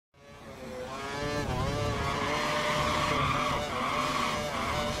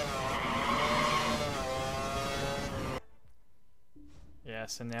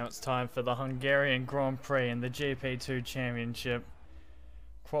Yes, and now it's time for the Hungarian Grand Prix and the GP2 Championship.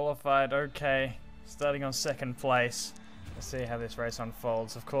 Qualified okay, starting on second place. Let's see how this race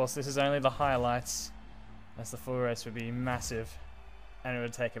unfolds. Of course, this is only the highlights, as the full race would be massive, and it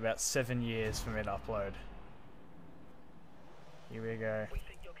would take about 7 years for me to upload. Here we go.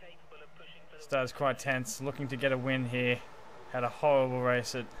 Starts quite tense, looking to get a win here. Had a horrible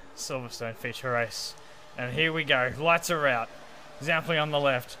race at Silverstone feature race. And here we go, lights are out. Zampli on the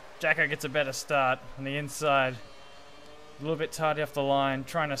left. Jacko gets a better start on the inside. A little bit tidy off the line,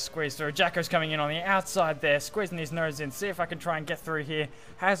 trying to squeeze through. Jacko's coming in on the outside there, squeezing his nose in. See if I can try and get through here.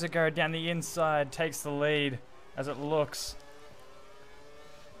 Has a go down the inside, takes the lead as it looks.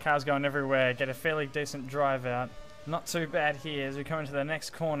 Car's going everywhere, get a fairly decent drive out. Not too bad here as we come into the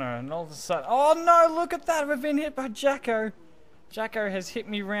next corner, and all of a sudden, oh no, look at that, we've been hit by Jacko. Jacko has hit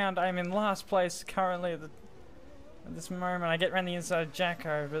me round. I'm in last place currently at this moment. I get around the inside of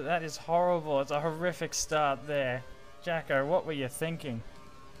Jacko, but that is horrible. It's a horrific start there. Jacko, what were you thinking?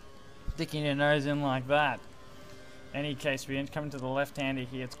 Sticking your nose in like that. Any case, we come to the left-hander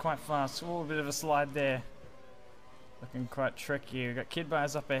here. It's quite fast. Ooh, a bit of a slide there. Looking quite tricky. We've got Kid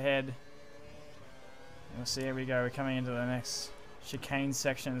Buyers up ahead. We'll see, here we go. We're coming into the next chicane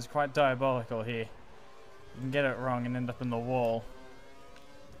section. It's quite diabolical here. You can get it wrong and end up in the wall.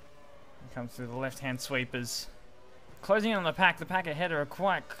 We come through the left-hand sweepers. Closing in on the pack ahead are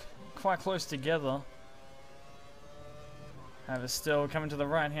quite close together. However, still coming to the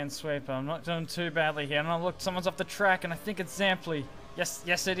right-hand sweeper. I'm not doing too badly here. And I look, someone's off the track, and I think it's Zampli.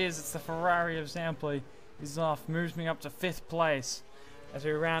 Yes, it is. It's the Ferrari of Zampli. He's off, moves me up to 5th place as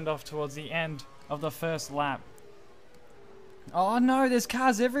we round off towards the end of the first lap. Oh no, there's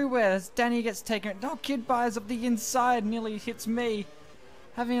cars everywhere. As Danny gets taken. Oh, Kid Buyers up the inside, nearly hits me.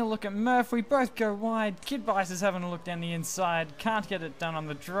 Having a look at Murph, we both go wide. Kid Buyers is having a look down the inside. Can't get it done on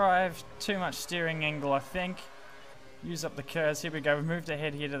the drive. Too much steering angle, I think. Use up the curves. Here we go. We've moved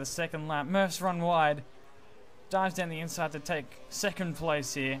ahead here to the second lap. Murph's run wide. Dives down the inside to take 2nd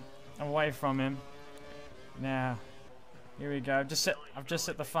place here. Away from him. Now, here we go. I've just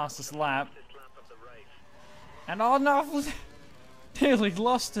set the fastest lap. And oh no! Nearly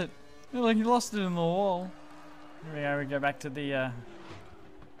lost it. Nearly lost it in the wall. Here we go. We go back to the.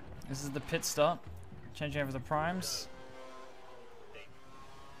 This is the pit stop. Changing over the primes.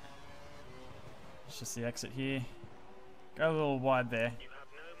 It's just the exit here. Go a little wide there.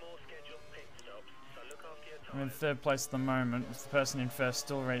 I'm in 3rd place at the moment, with the person in 1st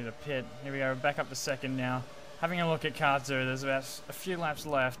still ready to pit. Here we go, back up to 2nd now. Having a look at car 2, there's about a few laps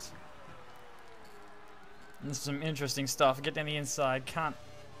left. And there's some interesting stuff. Get down the inside, can't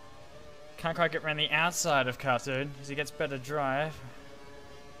quite get around the outside of car 2 because he gets better drive.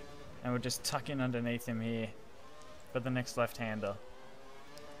 And we'll just tuck in underneath him here for the next left-hander.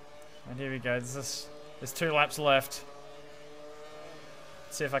 And here we go, there's 2 laps left.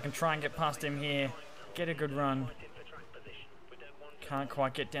 Let's see if I can try and get past him here. Get a good run. Can't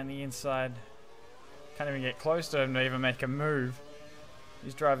quite get down the inside. Can't even get close to him to even make a move.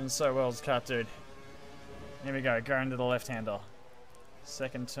 He's driving so well, this car dude. Here we go, going to the left-hander.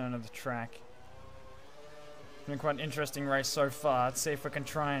 2nd turn of the track. Been quite an interesting race so far. Let's see if we can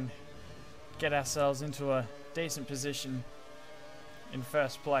try and get ourselves into a decent position in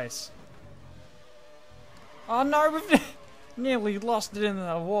 1st place. Oh no, we've nearly lost it in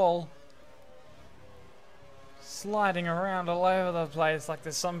the wall. Sliding around all over the place like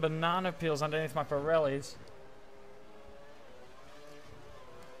there's some banana peels underneath my Pirellis.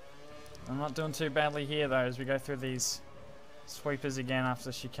 I'm not doing too badly here though as we go through these sweepers again after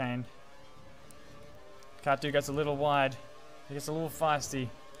the chicane. Car 2 gets a little wide. He gets a little feisty.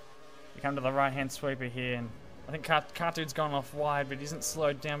 We come to the right-hand sweeper here, and I think car 2's gone off wide, but he isn't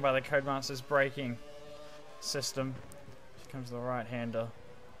slowed down by the Codemaster's braking system. She comes to the right-hander.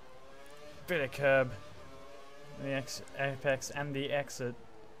 Bit of curb. The apex and the exit.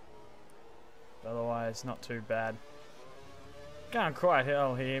 Otherwise, not too bad. Going quite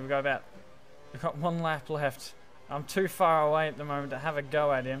hell here. We've got 1 lap left. I'm too far away at the moment to have a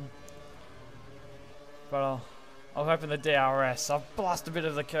go at him. But I'll open the DRS. I'll blast a bit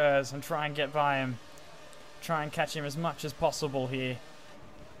of the curves and try and get by him. Try and catch him as much as possible here.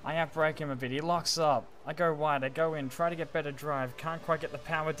 I outbrake him a bit. He locks up. I go wide. I go in. Try to get better drive. Can't quite get the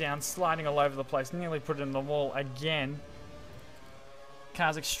power down. Sliding all over the place. Nearly put it in the wall again.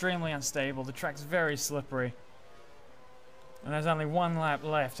 Car's extremely unstable. The track's very slippery. And there's only 1 lap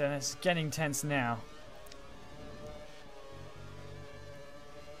left, and it's getting tense now.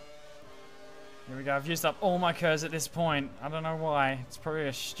 Here we go. I've used up all my curves at this point. I don't know why. It's probably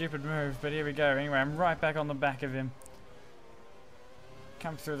a stupid move, but here we go. Anyway, I'm right back on the back of him.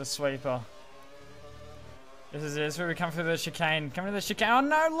 Come through the sweeper. This is it. This is where we come through the chicane. Come to the chicane. Oh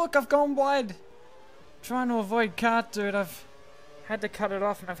no, look, I've gone wide. Trying to avoid Cart Dude. I've had to cut it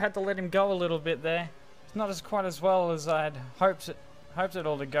off and I've had to let him go a little bit there. It's not as quite as well as I'd hoped it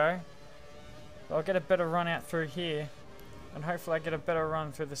all to go. But I'll get a better run out through here. And hopefully I get a better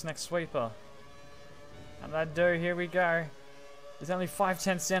run through this next sweeper. And I do. Here we go. There's only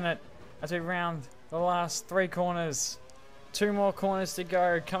 5/10 in it as we round the last 3 corners. 2 more corners to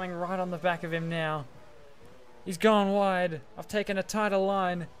go. Coming right on the back of him now. He's gone wide. I've taken a tighter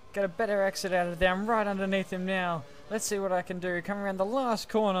line. Get a better exit out of there. I'm right underneath him now. Let's see what I can do. Coming around the last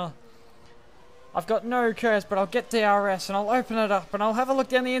corner. I've got no curves, but I'll get DRS and I'll open it up and I'll have a look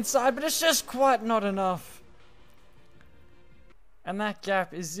down the inside, but it's just quite not enough. And that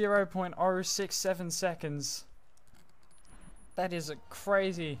gap is 0.067 seconds. That is a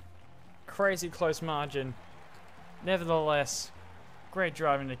crazy, crazy close margin. Nevertheless, great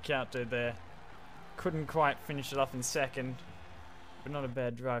driving to Cart Dude there. Couldn't quite finish it off in second, but not a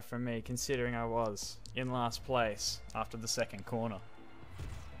bad drive from me considering I was in last place after the second corner.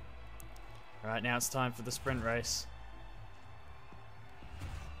 Right, now it's time for the sprint race.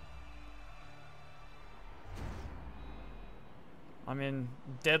 I'm in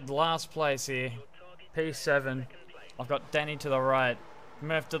dead last place here. P7. I've got Danny to the right,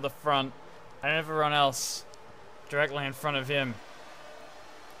 Murph to the front, and everyone else directly in front of him.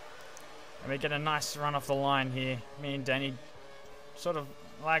 And we get a nice run off the line here. Me and Danny sort of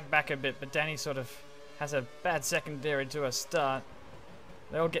lag back a bit, but Danny sort of has a bad secondary to a start.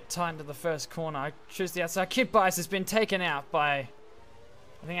 They all get tight into the first corner. I choose the outside. Kid Bias has been taken out by,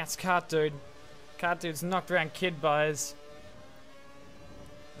 I think that's Cart Dude. Cart Dude's knocked around Kid Bias.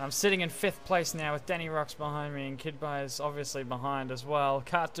 I'm sitting in 5th place now with Danny Rocks behind me and Kid Bias obviously behind as well.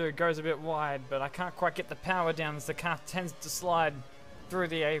 Cart Dude goes a bit wide, but I can't quite get the power down as the car tends to slide through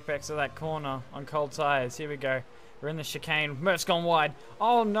the apex of that corner on cold tires. Here we go. We're in the chicane. Murph's gone wide.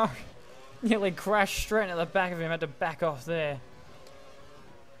 Oh no! Nearly crashed straight into the back of him. Had to back off there.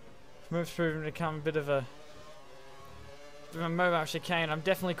 Murph's proven to become a bit of a mobile chicane. I'm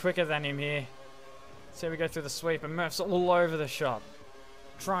definitely quicker than him here. So we go through the sweep and Murph's all over the shop.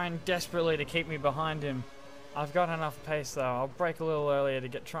 Trying desperately to keep me behind him. I've got enough pace though. I'll brake a little earlier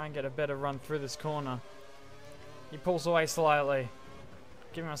to try and get a better run through this corner. He pulls away slightly.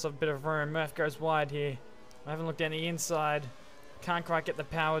 Giving myself a bit of room. Murph goes wide here. I haven't looked down the inside. Can't quite get the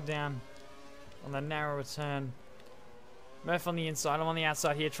power down on the narrower turn. Murph on the inside. I'm on the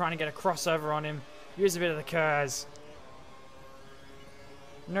outside here trying to get a crossover on him. Use a bit of the curves.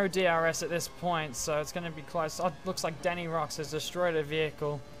 No DRS at this point, so it's going to be close. Oh, looks like Danny Rocks has destroyed a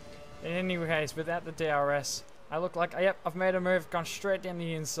vehicle. In any case, without the DRS, I look like, yep, I've made a move, gone straight down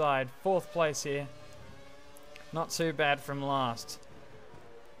the inside. 4th place here. Not too bad from last.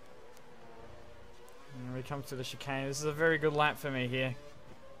 And we come to the chicane. This is a very good lap for me here.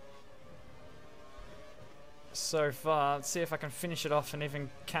 So far, let's see if I can finish it off and even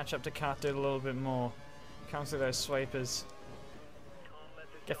catch up to Cart Dude a little bit more. Come through those sweepers.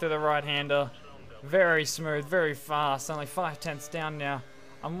 Get through the right-hander. Very smooth, very fast. Only 5/10 down now.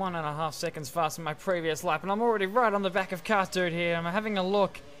 I'm 1.5 seconds faster than my previous lap, and I'm already right on the back of Cart Dude here. I'm having a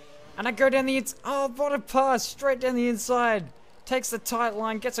look, and I go down the inside. Oh, what a pass! Straight down the inside. Takes the tight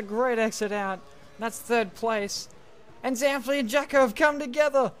line, gets a great exit out. That's 3rd place. And Zamfley and Jacko have come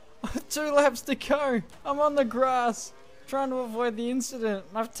together. 2 laps to go. I'm on the grass, trying to avoid the incident.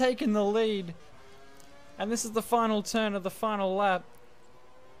 I've taken the lead. And this is the final turn of the final lap.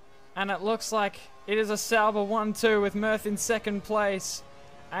 And it looks like it is a Sauber 1-2 with Murph in 2nd place.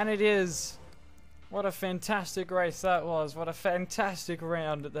 And it is. What a fantastic race that was. What a fantastic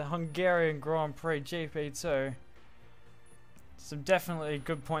round at the Hungarian Grand Prix GP2. Some definitely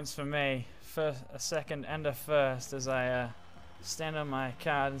good points for me. For a 2nd and a 1st as I stand on my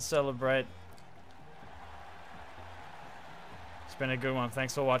card and celebrate. It's been a good one.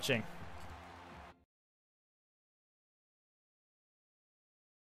 Thanks for watching.